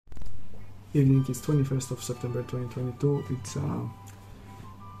evening. It's 21st of September 2022. It's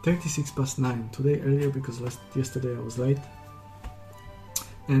 36 past 9. Today earlier because yesterday I was late.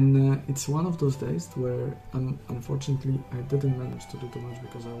 And it's one of those days where unfortunately I didn't manage to do too much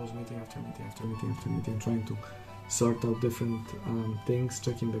because I was meeting after meeting after meeting after meeting, trying to sort out different things,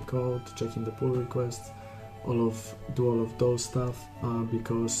 checking the code, checking the pull requests, do all of those stuff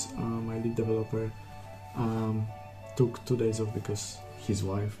because my lead developer took 2 days off because his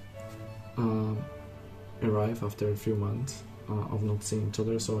wife arrived after a few months of not seeing each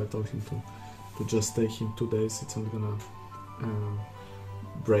other. So I told him to just take him 2 days. It's not gonna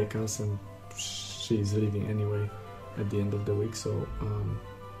break us, and she's leaving anyway at the end of the week. So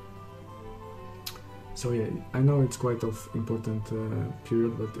yeah, I know it's quite of important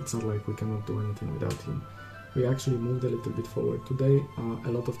period, but it's not like we cannot do anything without him. We actually moved a little bit forward today.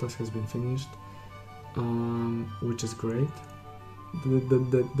 A lot of tasks has been finished, which is great.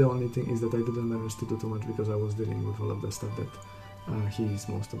 The only thing is that I didn't manage to do too much because I was dealing with all of the stuff that he is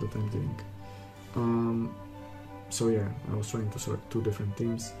most of the time doing. So yeah, I was trying to sort 2 different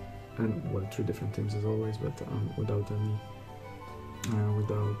teams, and well, 3 different teams as always, but without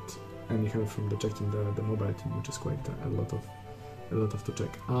any help from checking the mobile team, which is quite a lot of to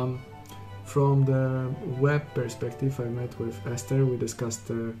check. From the web perspective, I met with Esther. We discussed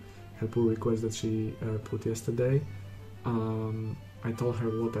her pull request that she put yesterday. I told her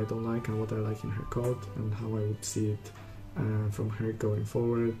what I don't like and what I like in her code, and how I would see it from her going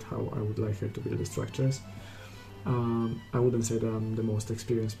forward, how I would like her to build the structures. I wouldn't say that I'm the most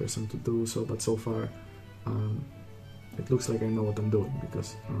experienced person to do so, but so far it looks like I know what I'm doing,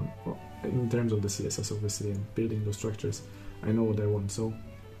 because in terms of the CSS obviously and building those structures, I know what I want, so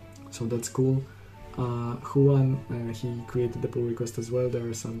that's cool. Juan, he created the pull request as well. There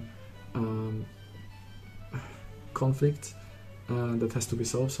are some conflicts that has to be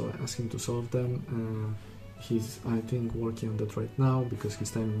solved, so I asked him to solve them. He's, I think, working on that right now because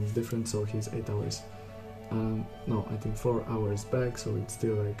his timing is different, so he's 8 hours. No, I think 4 hours back, so it's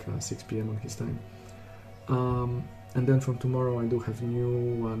still like 6 p.m. on his time. And then from tomorrow I do have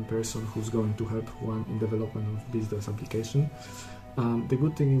one person who's going to help Juan in development of business application. The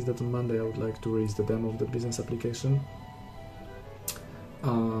good thing is that on Monday I would like to release the demo of the business application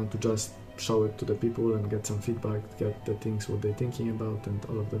to just show it to the people and get some feedback, get the things what they're thinking about and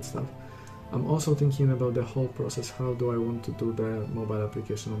all of that stuff. I'm also thinking about the whole process. How do I want to do the mobile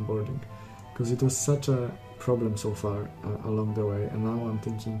application onboarding? Because it was such a problem so far along the way, and now I'm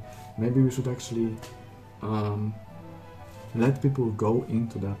thinking maybe we should actually let people go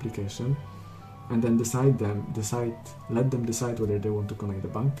into the application and then let them decide whether they want to connect the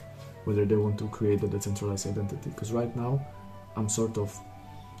bank, whether they want to create a decentralized identity. Because right now I'm sort of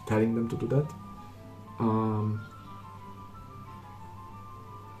telling them to do that.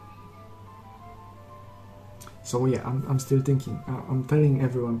 So yeah, I'm still thinking. I'm telling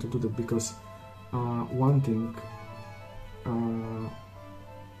everyone to do that because one thing,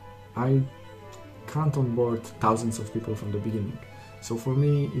 I can't onboard thousands of people from the beginning. So for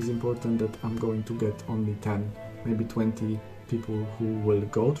me, it's important that I'm going to get only 10, maybe 20 people who will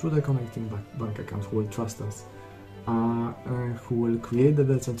go through the connecting bank account, who will trust us, who will create the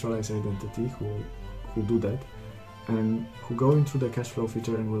decentralized identity, who do that, and who go into the cash flow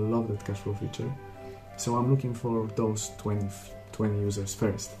feature and will love that cash flow feature. So I'm looking for those 20 users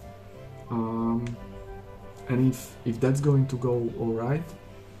first. And if that's going to go alright,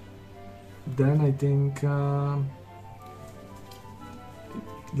 then I think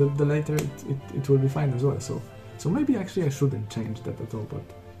the later it will be fine as well. So maybe actually I shouldn't change that at all, but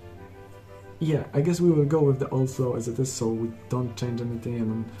yeah, I guess we will go with the old flow as it is, so we don't change anything,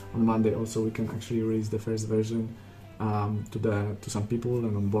 and on Monday also we can actually release the first version to some people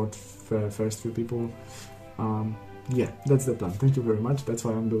and onboard first few people. Yeah, that's the plan. Thank you very much. That's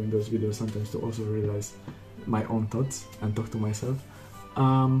why I'm doing those videos sometimes, to also realize my own thoughts and talk to myself.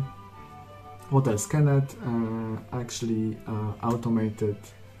 What else? Kenneth actually automated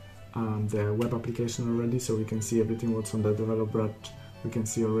the web application already, so we can see everything what's on the develop branch. We can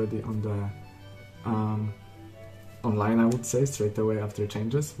see already on the online, I would say, straight away after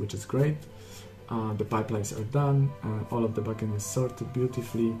changes, which is great. The pipelines are done. All of the backend is sorted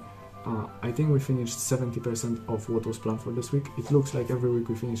beautifully. I think we finished 70% of what was planned for this week. It looks like every week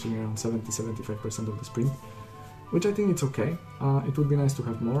we're finishing around 70-75% of the sprint, which I think it's okay. It would be nice to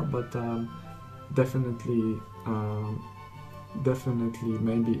have more, but definitely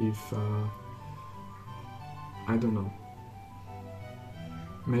maybe if I don't know,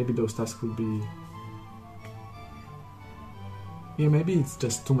 maybe those tasks would be, yeah, maybe it's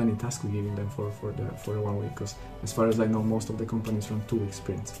just too many tasks we're giving them for 1 week, because as far as I know most of the companies run 2 week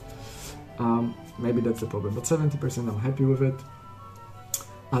sprints. maybe that's the problem, but 70% I'm happy with it.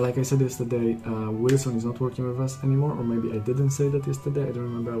 Like I said yesterday, Wilson is not working with us anymore, or maybe I didn't say that yesterday, I don't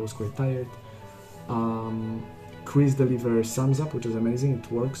remember, I was quite tired. Chris delivers Sumsub, which is amazing,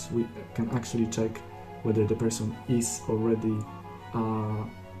 it works. We can actually check whether the person is already,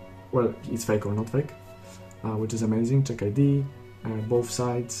 well, it's fake or not fake, which is amazing. Check ID, both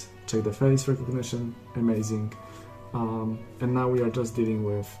sides, check the face recognition, amazing. And now we are just dealing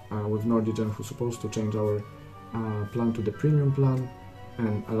with Nordigen, who's supposed to change our plan to the premium plan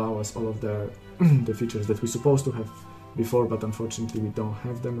and allow us all of the the features that we're supposed to have before, but unfortunately we don't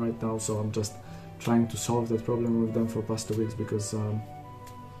have them right now. So I'm just trying to solve that problem with them for past 2 weeks, because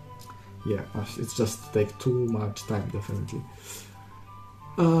yeah, it's just take too much time, definitely.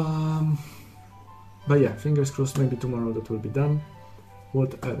 But yeah, fingers crossed, maybe tomorrow that will be done.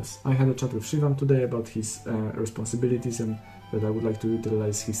 What else? I had a chat with Shivam today about his responsibilities, and that I would like to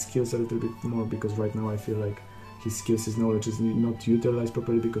utilize his skills a little bit more, because right now I feel like his skills, his knowledge is not utilized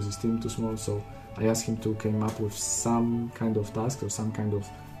properly because his team too small. So I asked him to come up with some kind of task or some kind of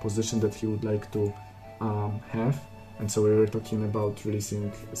position that he would like to have. And so we were talking about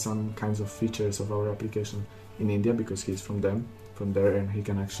releasing some kinds of features of our application in India, because he's from there, and he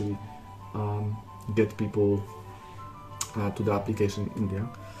can actually get people to the application in India.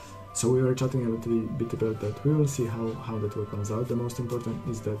 So we were chatting a little bit about that. We will see how that all comes out. The most important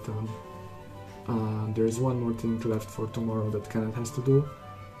is that there is one more thing left for tomorrow that Kenneth has to do.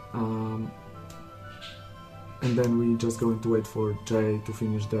 And then we just going to wait for Jay to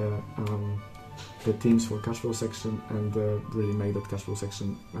finish the themes for cashflow section and really make that cashflow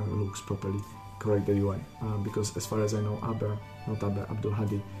section looks properly, correct the UI. Because as far as I know, Abdul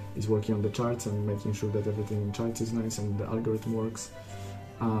Hadi is working on the charts and making sure that everything in charts is nice and the algorithm works.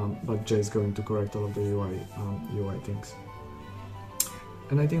 But Jay is going to correct all of the UI things.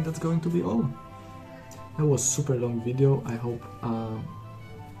 And I think that's going to be all. That was super long video. I hope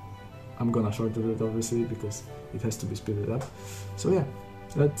I'm gonna shorten it obviously, because it has to be speeded up. So yeah,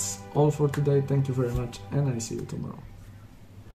 that's all for today. Thank you very much, and I see you tomorrow.